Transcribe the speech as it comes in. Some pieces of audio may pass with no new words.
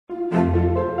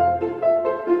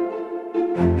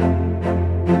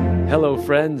Hello,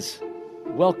 friends.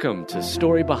 Welcome to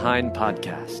Story Behind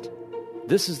Podcast.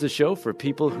 This is the show for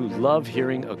people who love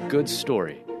hearing a good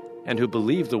story and who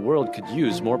believe the world could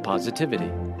use more positivity.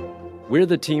 We're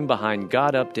the team behind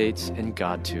God Updates and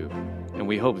GodTube, and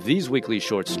we hope these weekly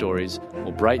short stories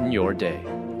will brighten your day.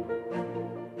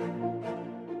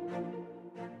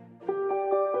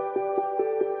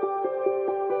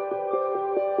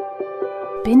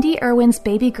 Bindi Irwin's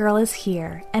baby girl is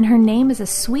here, and her name is a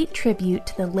sweet tribute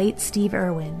to the late Steve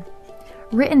Irwin.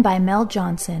 Written by Mel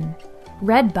Johnson.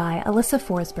 Read by Alyssa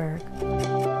Forsberg.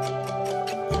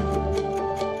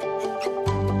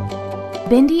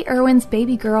 Bindi Irwin's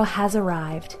baby girl has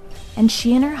arrived, and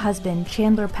she and her husband,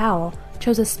 Chandler Powell,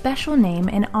 chose a special name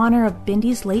in honor of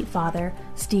Bindi's late father,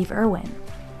 Steve Irwin.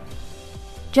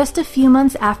 Just a few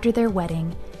months after their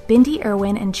wedding, Bindi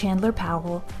Irwin and Chandler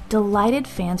Powell delighted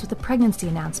fans with a pregnancy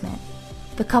announcement.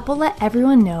 The couple let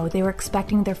everyone know they were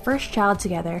expecting their first child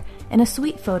together in a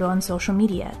sweet photo on social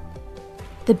media.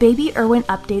 The baby Irwin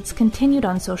updates continued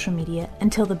on social media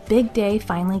until the big day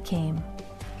finally came.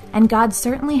 And God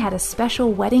certainly had a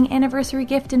special wedding anniversary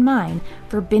gift in mind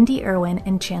for Bindi Irwin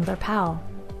and Chandler Powell.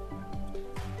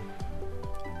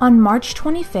 On March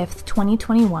 25th,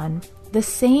 2021, the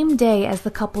same day as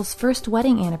the couple's first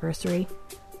wedding anniversary,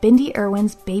 Bindi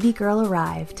Irwin's baby girl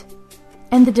arrived,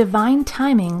 and the divine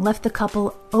timing left the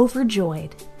couple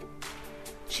overjoyed.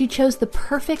 She chose the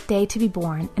perfect day to be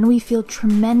born, and we feel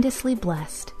tremendously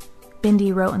blessed,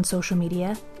 Bindi wrote on social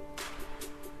media.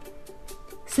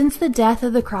 Since the death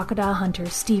of the crocodile hunter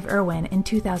Steve Irwin in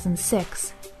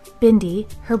 2006,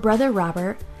 Bindi, her brother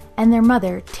Robert, and their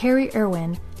mother Terry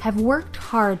Irwin have worked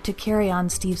hard to carry on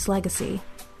Steve's legacy.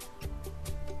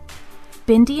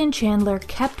 Bindi and Chandler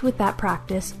kept with that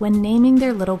practice when naming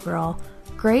their little girl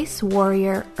Grace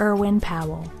Warrior Irwin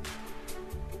Powell.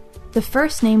 The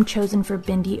first name chosen for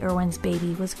Bindi Irwin's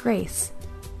baby was Grace.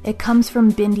 It comes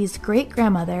from Bindi's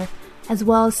great-grandmother as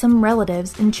well as some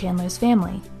relatives in Chandler's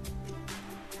family.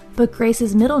 But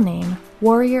Grace's middle name,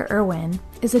 Warrior Irwin,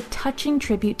 is a touching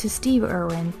tribute to Steve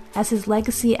Irwin as his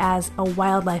legacy as a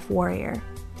wildlife warrior.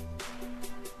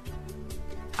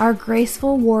 Our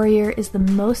graceful warrior is the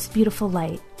most beautiful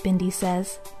light, Bindi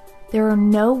says. There are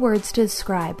no words to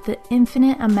describe the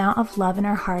infinite amount of love in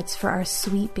our hearts for our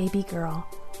sweet baby girl.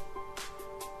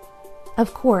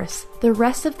 Of course, the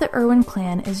rest of the Irwin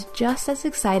clan is just as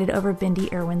excited over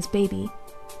Bindi Irwin's baby.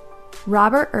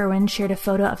 Robert Irwin shared a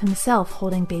photo of himself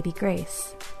holding baby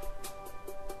Grace.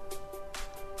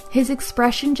 His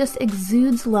expression just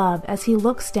exudes love as he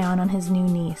looks down on his new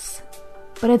niece.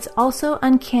 But it's also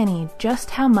uncanny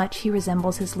just how much he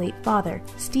resembles his late father,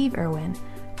 Steve Irwin,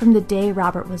 from the day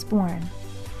Robert was born.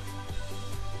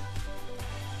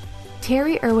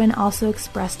 Terry Irwin also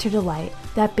expressed her delight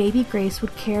that baby Grace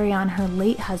would carry on her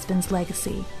late husband's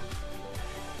legacy.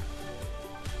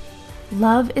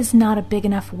 "Love is not a big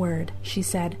enough word," she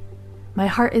said. "My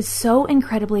heart is so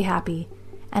incredibly happy,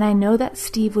 and I know that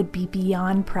Steve would be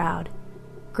beyond proud.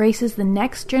 Grace is the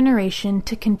next generation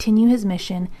to continue his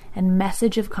mission and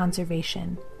message of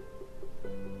conservation."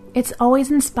 It's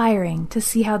always inspiring to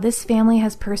see how this family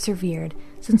has persevered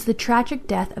since the tragic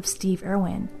death of Steve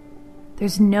Irwin.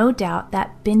 There's no doubt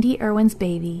that Bindi Irwin's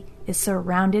baby is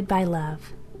surrounded by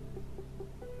love.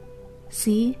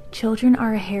 "See, children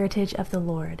are a heritage of the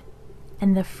Lord,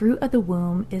 and the fruit of the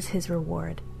womb is his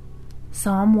reward."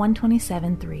 Psalm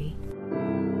 127:3.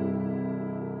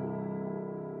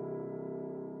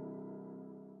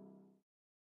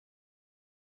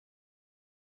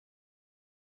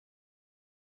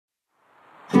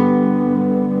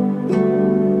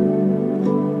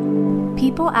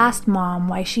 People asked Mom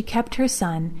why she kept her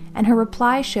son, and her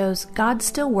reply shows God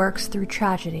still works through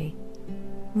tragedy.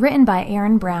 Written by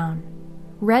Aaron Brown.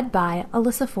 Read by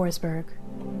Alyssa Forsberg.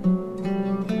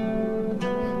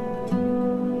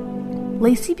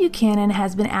 Lacey Buchanan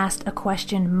has been asked a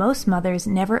question most mothers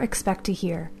never expect to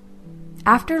hear.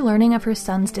 After learning of her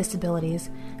son's disabilities,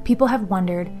 people have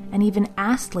wondered and even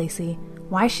asked Lacey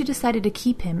why she decided to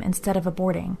keep him instead of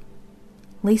aborting.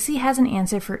 Lacey has an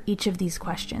answer for each of these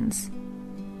questions.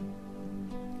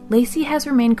 Lacey has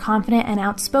remained confident and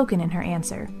outspoken in her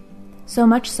answer, so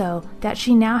much so that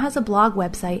she now has a blog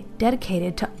website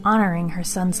dedicated to honoring her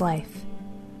son's life.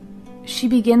 She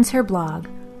begins her blog,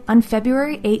 "On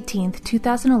February 18th,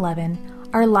 2011,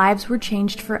 our lives were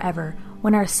changed forever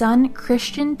when our son,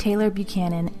 Christian Taylor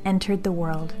Buchanan, entered the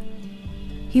world.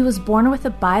 He was born with a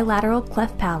bilateral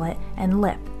cleft palate and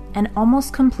lip, and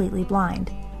almost completely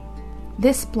blind.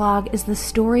 This blog is the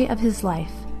story of his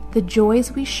life, the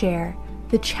joys we share,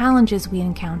 the challenges we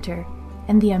encounter,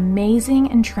 and the amazing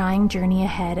and trying journey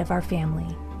ahead of our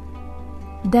family."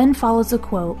 Then follows a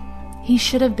quote, He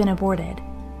should have been aborted.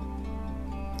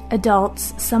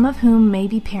 Adults, some of whom may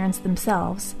be parents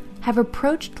themselves, have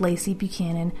approached Lacey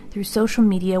Buchanan through social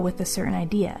media with a certain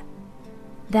idea.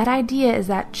 That idea is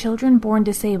that children born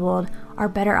disabled are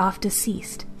better off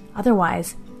deceased.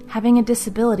 Otherwise, having a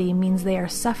disability means they are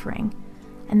suffering,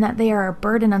 and that they are a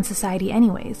burden on society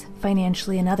anyways,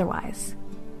 financially and otherwise.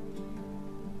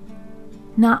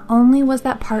 Not only was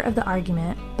that part of the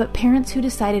argument, but parents who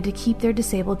decided to keep their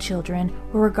disabled children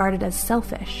were regarded as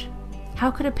selfish.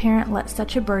 How could a parent let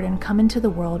such a burden come into the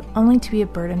world only to be a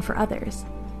burden for others?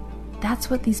 That's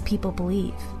what these people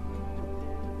believe.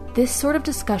 This sort of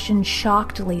discussion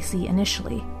shocked Lacey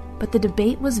initially, but the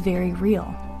debate was very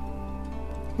real.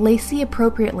 Lacey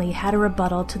appropriately had a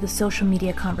rebuttal to the social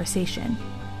media conversation.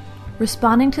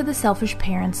 Responding to the selfish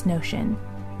parents' notion,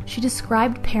 she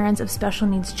described parents of special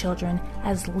needs children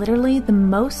as literally the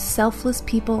most selfless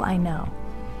people I know.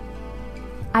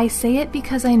 I say it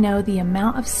because I know the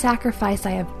amount of sacrifice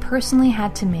I have personally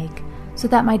had to make so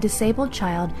that my disabled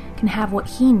child can have what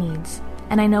he needs,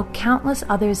 and I know countless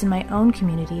others in my own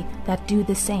community that do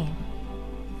the same.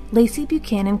 Lacey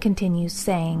Buchanan continues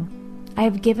saying, I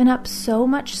have given up so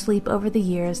much sleep over the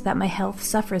years that my health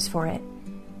suffers for it.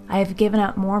 I have given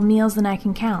up more meals than I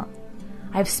can count.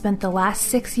 I have spent the last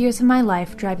 6 years of my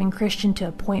life driving Christian to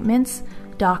appointments,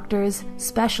 doctors,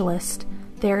 specialists,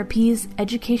 therapies,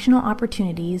 educational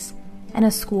opportunities, and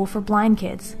a school for blind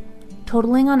kids,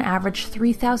 totaling on average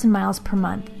 3,000 miles per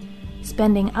month,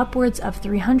 spending upwards of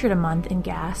 $300 a month in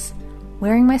gas,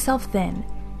 wearing myself thin,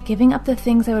 giving up the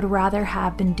things I would rather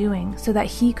have been doing so that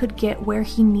he could get where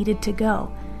he needed to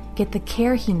go, get the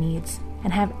care he needs,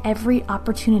 and have every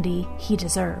opportunity he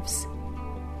deserves.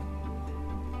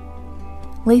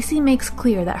 Lacey makes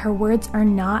clear that her words are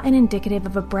not an indicative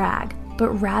of a brag,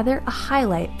 but rather a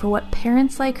highlight for what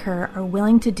parents like her are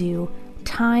willing to do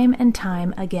time and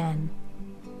time again.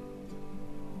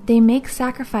 They make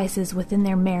sacrifices within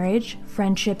their marriage,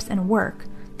 friendships, and work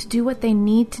to do what they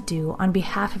need to do on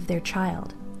behalf of their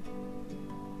child.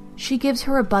 She gives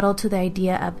her rebuttal to the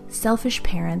idea of selfish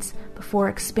parents before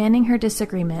expanding her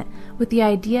disagreement with the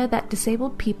idea that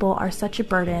disabled people are such a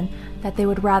burden that they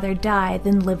would rather die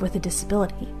than live with a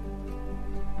disability.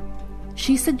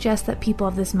 She suggests that people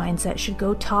of this mindset should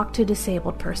go talk to a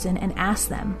disabled person and ask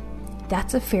them.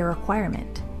 That's a fair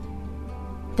requirement.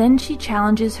 Then she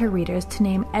challenges her readers to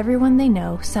name everyone they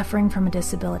know suffering from a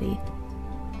disability.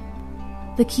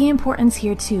 The key importance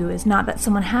here too is not that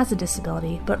someone has a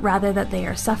disability, but rather that they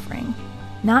are suffering.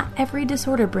 Not every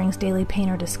disorder brings daily pain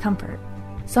or discomfort.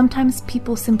 Sometimes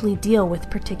people simply deal with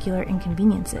particular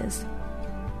inconveniences.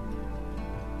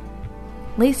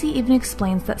 Lacey even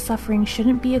explains that suffering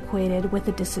shouldn't be equated with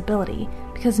a disability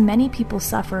because many people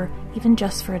suffer even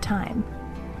just for a time.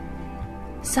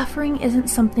 Suffering isn't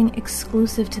something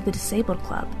exclusive to the disabled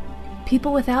club.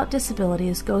 People without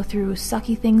disabilities go through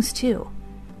sucky things too.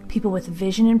 People with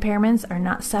vision impairments are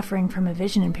not suffering from a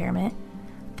vision impairment.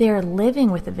 They are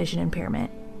living with a vision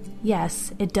impairment.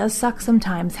 Yes, it does suck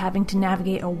sometimes having to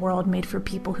navigate a world made for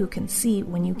people who can see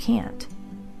when you can't.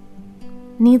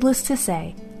 Needless to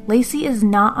say, Lacey is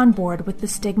not on board with the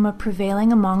stigma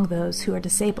prevailing among those who are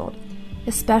disabled,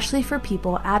 especially for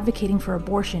people advocating for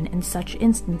abortion in such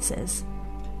instances.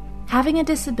 Having a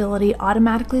disability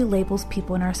automatically labels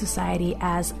people in our society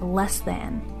as less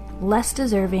than, less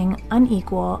deserving,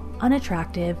 unequal,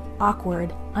 unattractive,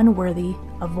 awkward, unworthy,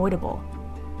 avoidable,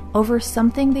 over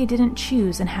something they didn't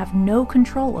choose and have no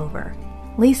control over.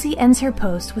 Lacey ends her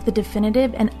post with a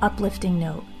definitive and uplifting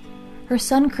note. Her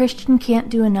son Christian can't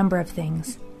do a number of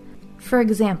things. For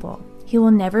example, he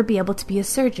will never be able to be a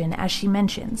surgeon, as she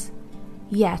mentions.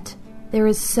 Yet, there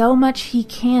is so much he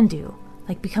can do,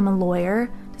 like become a lawyer,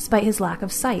 despite his lack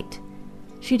of sight.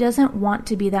 She doesn't want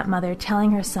to be that mother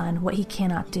telling her son what he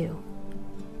cannot do.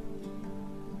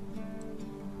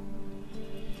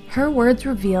 Her words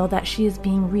reveal that she is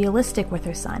being realistic with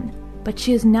her son, but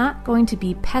she is not going to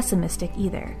be pessimistic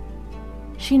either.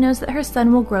 She knows that her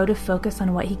son will grow to focus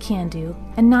on what he can do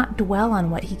and not dwell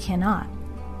on what he cannot.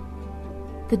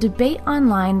 The debate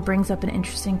online brings up an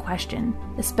interesting question,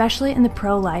 especially in the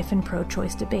pro-life and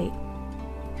pro-choice debate.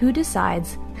 Who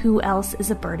decides who else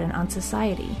is a burden on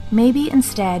society? Maybe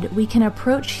instead we can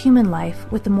approach human life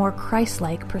with a more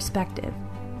Christ-like perspective.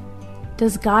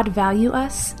 Does God value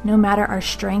us no matter our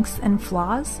strengths and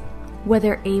flaws,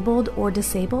 whether abled or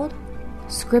disabled?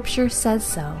 Scripture says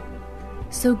so.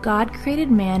 So God created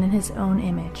man in his own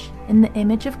image. In the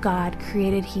image of God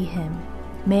created he him.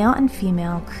 Male and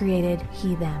female created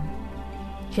he them.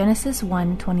 Genesis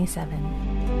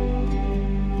 1:27.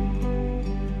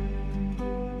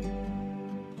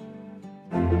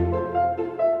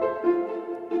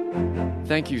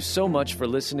 Thank you so much for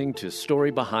listening to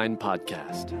Story Behind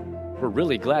Podcast. We're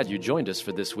really glad you joined us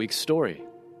for this week's story.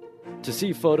 To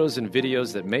see photos and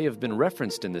videos that may have been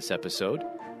referenced in this episode,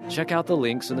 check out the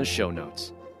links in the show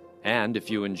notes. And if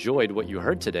you enjoyed what you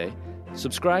heard today,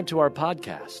 subscribe to our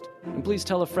podcast, and please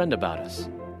tell a friend about us.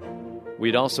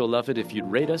 We'd also love it if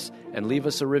you'd rate us and leave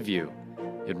us a review.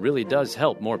 It really does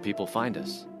help more people find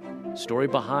us. Story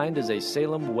Behind is a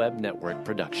Salem Web Network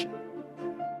production.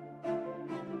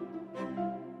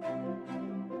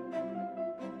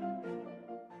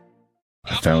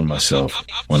 I found myself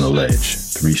on a ledge,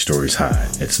 3 stories high,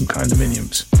 at some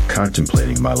condominiums,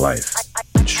 contemplating my life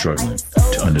and struggling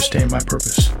to understand my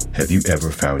purpose. Have you ever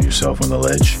found yourself on the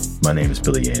ledge? My name is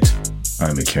Billy Yancey.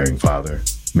 I'm a caring father,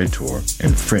 mentor,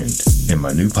 and friend. In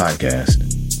my new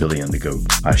podcast, Billy and the Goat,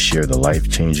 I share the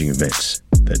life-changing events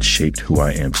that shaped who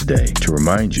I am today to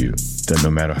remind you that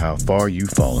no matter how far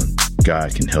you've fallen,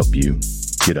 God can help you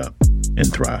get up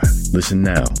and thrive. Listen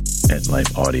now at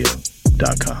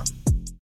lifeaudio.com.